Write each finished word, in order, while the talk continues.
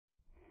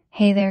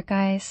Hey there,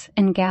 guys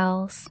and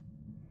gals.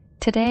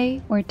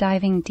 Today we're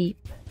diving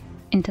deep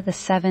into the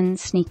 7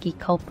 sneaky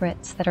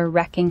culprits that are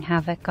wreaking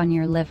havoc on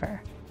your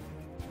liver.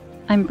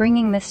 I'm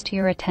bringing this to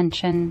your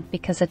attention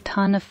because a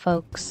ton of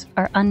folks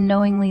are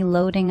unknowingly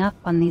loading up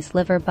on these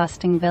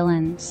liver-busting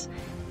villains,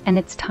 and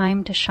it's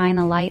time to shine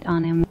a light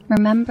on him.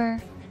 Remember,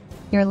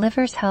 your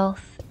liver's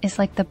health is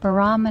like the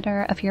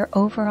barometer of your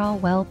overall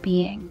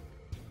well-being.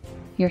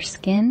 Your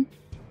skin?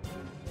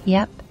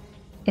 Yep.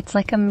 It's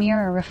like a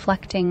mirror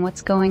reflecting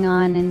what's going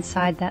on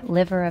inside that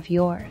liver of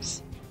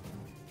yours.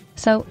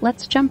 So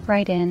let's jump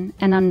right in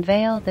and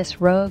unveil this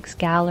rogues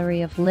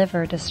gallery of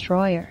liver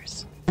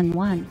destroyers. And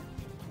 1.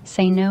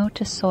 Say no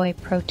to soy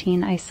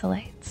protein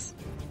isolates.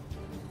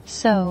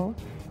 So,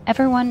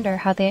 ever wonder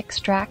how they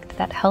extract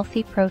that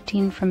healthy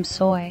protein from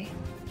soy?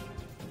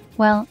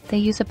 Well, they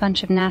use a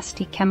bunch of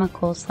nasty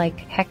chemicals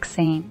like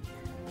hexane,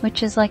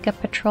 which is like a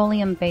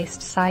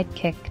petroleum-based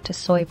sidekick to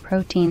soy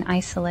protein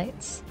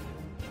isolates.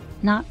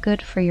 Not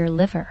good for your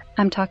liver.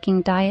 I'm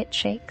talking diet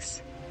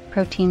shakes,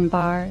 protein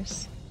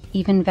bars,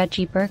 even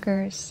veggie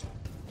burgers.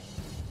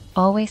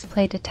 Always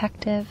play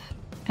detective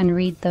and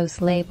read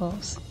those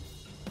labels.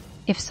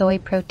 If soy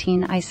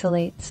protein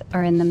isolates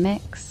are in the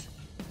mix,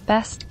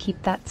 best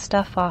keep that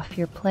stuff off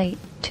your plate.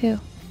 2.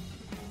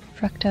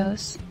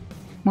 Fructose,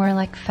 more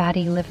like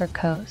fatty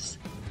livercose.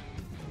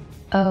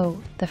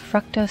 Oh, the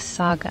fructose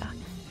saga.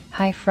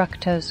 High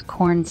fructose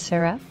corn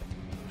syrup,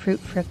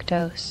 fruit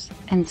fructose,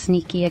 and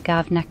sneaky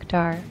agave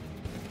nectar.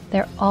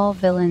 They're all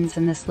villains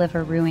in this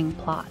liver-ruining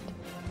plot.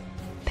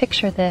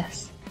 Picture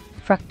this.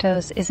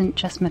 Fructose isn't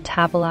just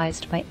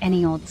metabolized by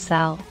any old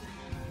cell.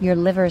 Your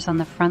liver's on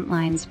the front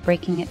lines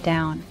breaking it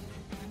down.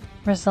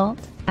 Result?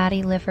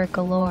 Fatty liver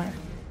galore,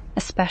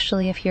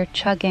 especially if you're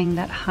chugging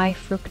that high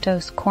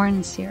fructose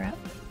corn syrup.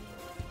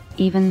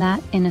 Even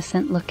that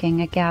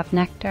innocent-looking agave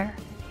nectar.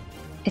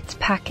 It's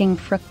packing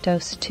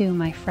fructose too,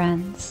 my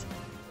friends.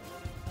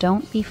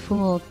 Don't be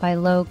fooled by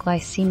low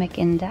glycemic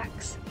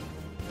index.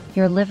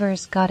 Your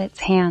liver's got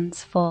its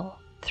hands full.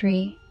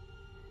 3.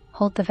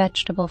 Hold the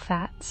vegetable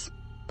fats,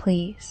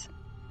 please.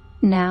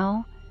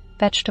 Now,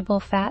 vegetable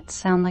fats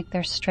sound like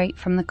they're straight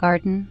from the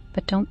garden,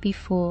 but don't be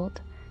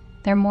fooled.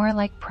 They're more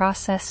like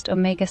processed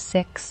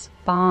omega-6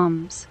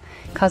 bombs,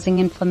 causing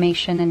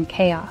inflammation and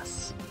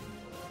chaos.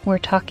 We're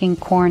talking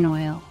corn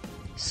oil,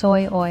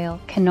 soy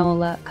oil,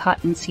 canola,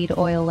 cottonseed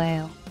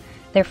oil.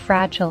 They're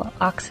fragile,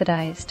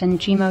 oxidized, and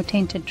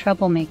GMO-tainted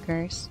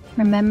troublemakers.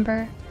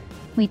 Remember,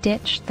 we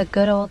ditched the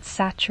good old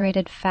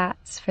saturated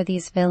fats for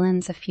these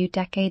villains a few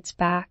decades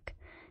back,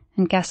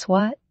 and guess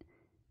what?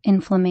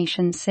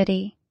 Inflammation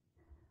City.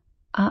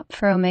 Opt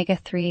for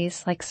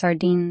omega-3s like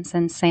sardines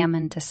and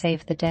salmon to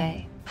save the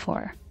day.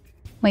 4.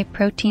 Whey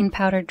protein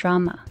powder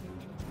drama.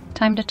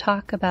 Time to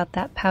talk about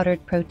that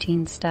powdered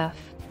protein stuff.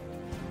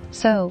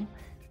 So,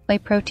 whey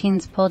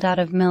protein's pulled out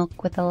of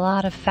milk with a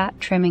lot of fat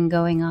trimming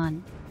going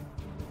on.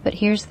 But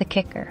here's the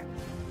kicker.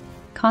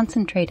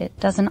 Concentrated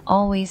doesn't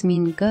always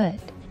mean good.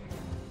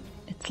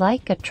 It's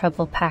like a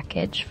trouble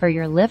package for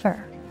your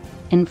liver,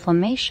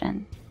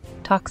 inflammation,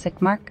 toxic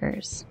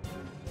markers.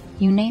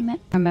 You name it.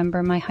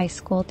 Remember my high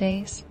school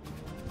days?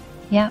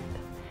 Yep,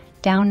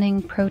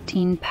 downing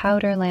protein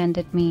powder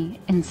landed me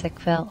in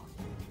Sickville.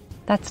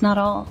 That's not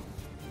all.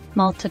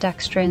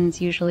 Maltodextrins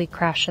usually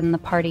crash in the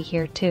party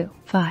here too.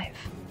 5.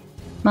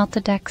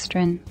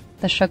 Maltodextrin,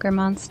 the sugar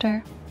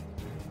monster.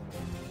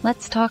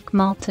 Let's talk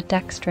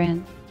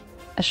maltodextrin,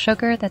 a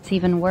sugar that's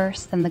even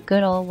worse than the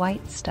good old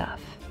white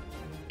stuff.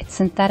 It's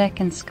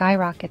synthetic and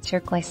skyrockets your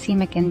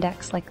glycemic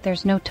index like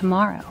there's no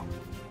tomorrow.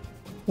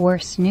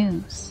 Worse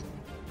news.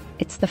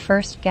 It's the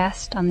first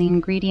guest on the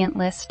ingredient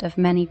list of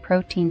many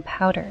protein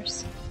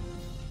powders.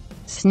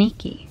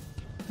 Sneaky,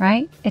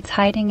 right? It's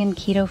hiding in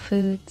keto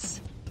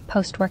foods,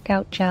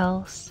 post-workout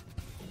gels,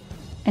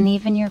 and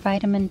even your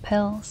vitamin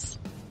pills.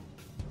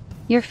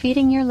 You're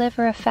feeding your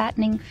liver a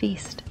fattening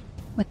feast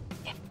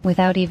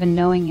without even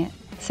knowing it.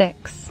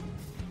 6.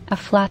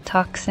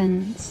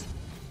 Aflatoxins,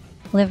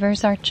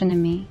 liver's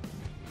archenemy.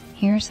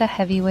 Here's a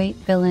heavyweight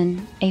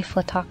villain,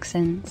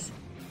 aflatoxins.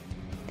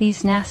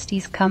 These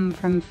nasties come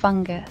from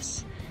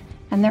fungus,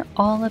 and they're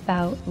all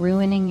about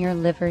ruining your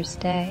liver's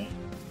day.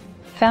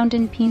 Found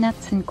in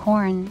peanuts and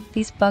corn,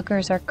 these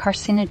buggers are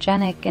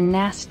carcinogenic and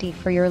nasty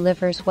for your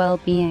liver's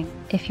well-being.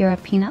 If you're a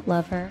peanut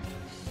lover,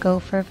 go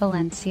for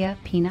Valencia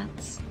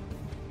peanuts.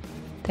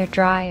 They're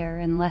drier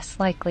and less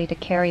likely to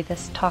carry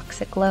this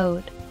toxic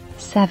load.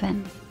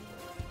 7.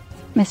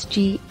 Miss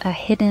G, a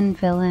hidden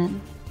villain.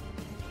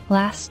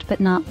 Last but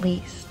not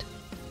least,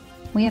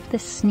 we have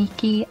this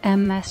sneaky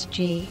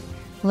MSG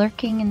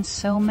lurking in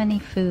so many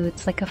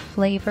foods like a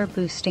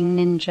flavor-boosting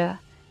ninja.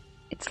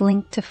 It's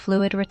linked to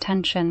fluid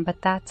retention,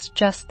 but that's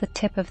just the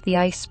tip of the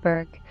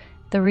iceberg.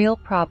 The real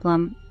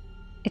problem,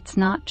 it's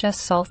not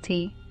just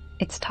salty,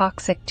 it's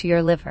toxic to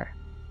your liver.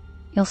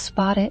 You'll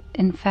spot it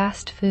in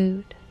fast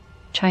food,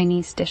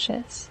 Chinese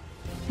dishes,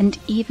 and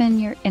even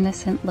your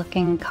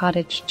innocent-looking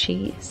cottage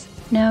cheese.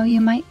 Now you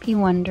might be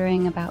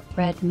wondering about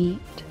red meat.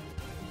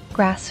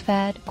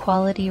 Grass-fed,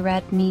 quality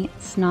red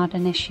meat's not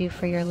an issue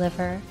for your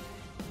liver,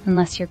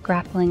 unless you're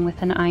grappling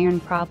with an iron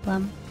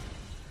problem.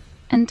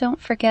 And don't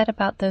forget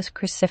about those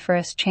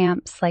cruciferous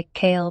champs like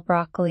kale,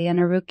 broccoli, and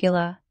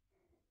arugula.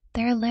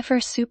 They're liver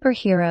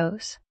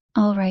superheroes.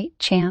 All right,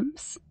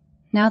 champs,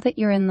 now that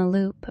you're in the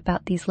loop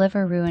about these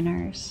liver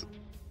ruiners,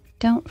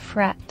 don't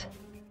fret.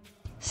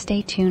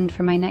 Stay tuned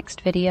for my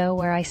next video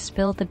where I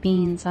spill the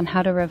beans on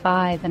how to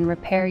revive and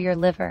repair your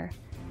liver.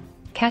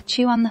 Catch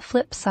you on the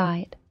flip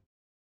side.